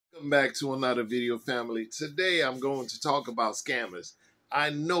Back to another video, family. Today I'm going to talk about scammers. I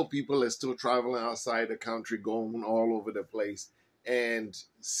know people are still traveling outside the country, going all over the place, and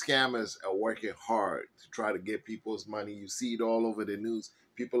scammers are working hard to try to get people's money. You see it all over the news.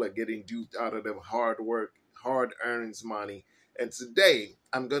 People are getting duped out of their hard work, hard earnings money. And today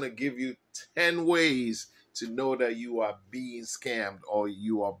I'm going to give you 10 ways to know that you are being scammed or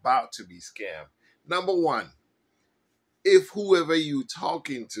you are about to be scammed. Number one, if whoever you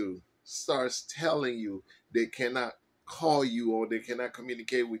talking to starts telling you they cannot call you or they cannot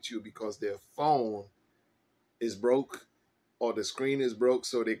communicate with you because their phone is broke or the screen is broke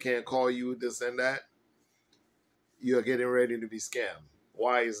so they can't call you, this and that, you're getting ready to be scammed.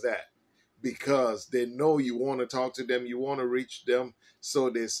 Why is that? Because they know you want to talk to them, you want to reach them,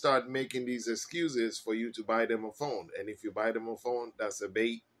 so they start making these excuses for you to buy them a phone. And if you buy them a phone, that's a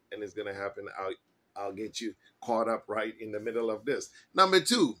bait, and it's going to happen. I'll get you caught up right in the middle of this. Number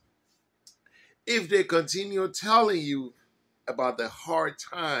two, if they continue telling you about the hard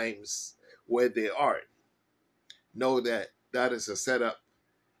times where they are, know that that is a setup,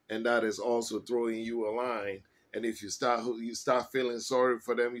 and that is also throwing you a line. And if you start feeling sorry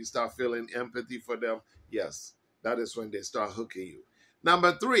for them, you start feeling empathy for them, yes, that is when they start hooking you.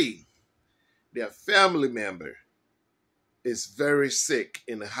 Number three, their family member is very sick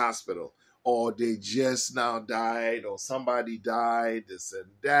in the hospital, or they just now died, or somebody died, this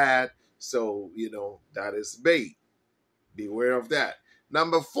and that. So, that is bait. Beware of that.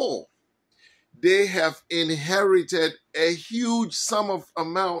 Number four, they have inherited a huge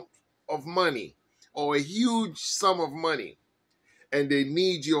amount of money, or a huge sum of money, and they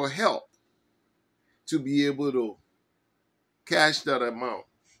need your help to be able to cash that amount,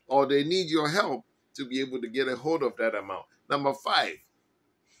 or they need your help to be able to get a hold of that amount. Number five,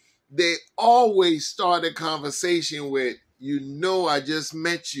 they always start a conversation with, I just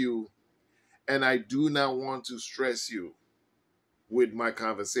met you and I do not want to stress you with my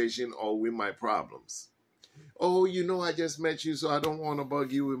conversation or with my problems. Oh, I just met you, so I don't want to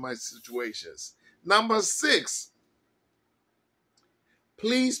bug you with my situations. Number six,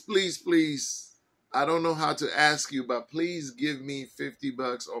 please, I don't know how to ask you, but please give me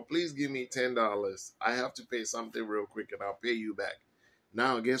 $50 or please give me $10. I have to pay something real quick and I'll pay you back.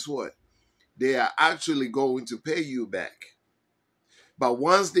 Now, guess what? They are actually going to pay you back. But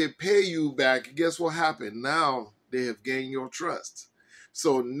once they pay you back, guess what happened? Now they have gained your trust.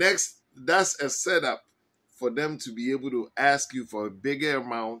 So next, that's a setup for them to be able to ask you for a bigger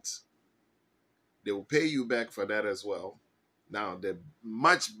amount. They will pay you back for that as well. Now, the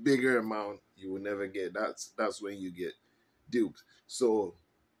much bigger amount you will never get. That's when you get duped. So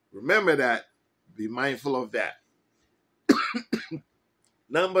remember that. Be mindful of that.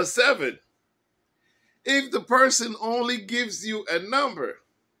 Number seven, if the person only gives you a number,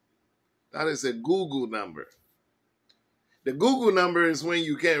 that is a Google number. The Google number is when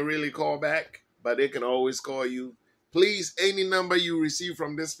you can't really call back, but they can always call you. Please, any number you receive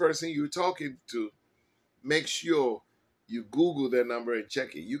from this person you're talking to, make sure you Google their number and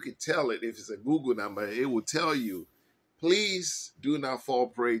check it. You can tell it if it's a Google number. It will tell you. Please do not fall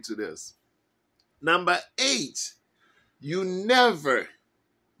prey to this. Number eight, you never,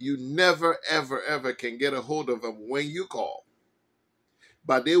 ever can get a hold of them when you call.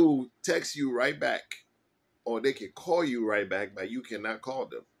 But they will text you right back, or they can call you right back, but you cannot call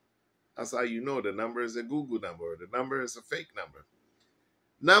them. That's how you know the number is a Google number, or the number is a fake number.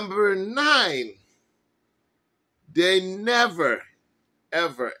 Number nine, they never,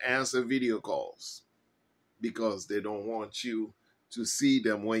 ever answer video calls because they don't want you to see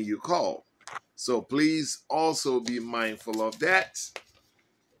them when you call. So please also be mindful of that.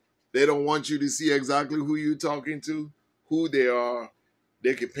 They don't want you to see exactly who you're talking to, who they are.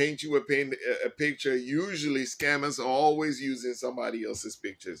 They can paint you a picture. Usually scammers are always using somebody else's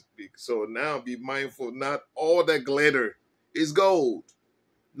pictures. So now be mindful, not all that glitter is gold.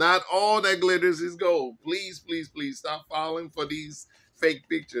 Not all that glitters is gold. Please stop falling for these fake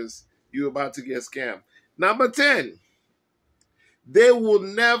pictures. You're about to get scammed. Number 10, they will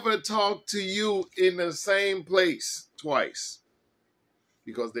never talk to you in the same place twice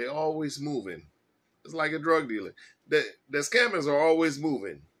because they're always moving. It's like a drug dealer. The scammers are always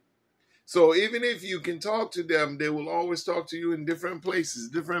moving. So even if you can talk to them, they will always talk to you in different places,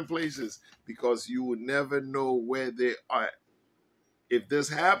 because you will never know where they are. If this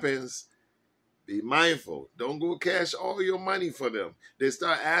happens, be mindful. Don't go cash all your money for them. They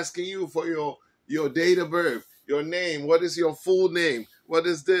start asking you for your date of birth, your name. What is your full name? What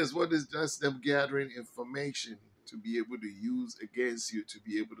is this? What is that's them gathering information to be able to use against you, to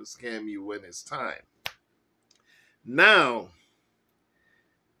be able to scam you when it's time. Now,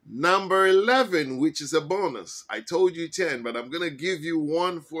 Number 11, which is a bonus. I told you 10, but I'm going to give you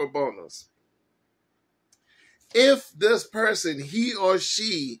one for a bonus. If this person, he or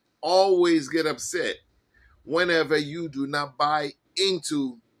she, always get upset whenever you do not buy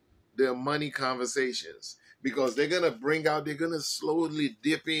into their money conversations, because they're going to slowly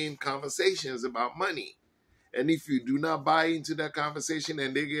dip in conversations about money. And if you do not buy into that conversation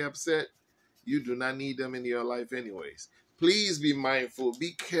and they get upset, you do not need them in your life anyways. Please be mindful,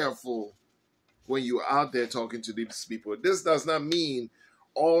 be careful when you're out there talking to these people. This does not mean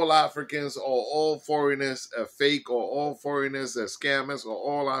all Africans or all foreigners are fake, or all foreigners are scammers, or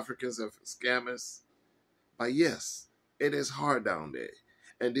all Africans are scammers. But yes, it is hard down there.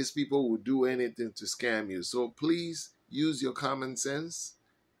 And these people will do anything to scam you. So please use your common sense.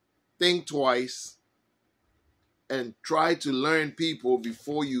 Think twice. And try to learn people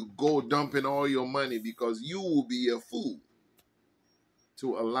before you go dumping all your money, because you will be a fool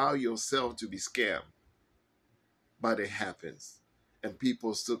to allow yourself to be scammed. But it happens. And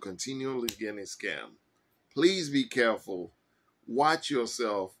people still continually getting scammed. Please be careful. Watch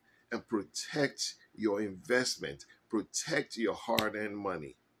yourself and protect your investment. Protect your hard-earned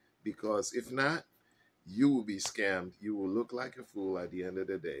money. Because if not, you will be scammed. You will look like a fool at the end of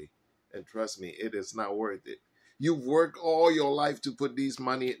the day. And trust me, it is not worth it. You've worked all your life to put this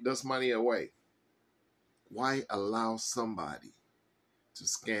money away. Why allow somebody to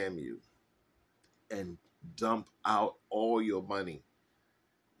scam you and dump out all your money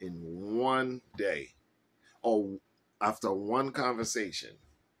in one day or after one conversation?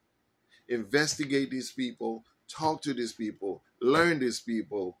 Investigate these people, talk to these people, learn these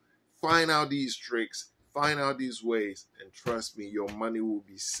people, find out these tricks, find out these ways, and trust me, your money will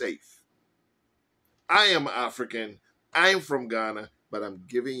be safe. I am African, I'm from Ghana, but I'm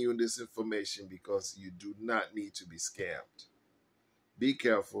giving you this information because you do not need to be scammed. Be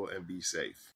careful and be safe.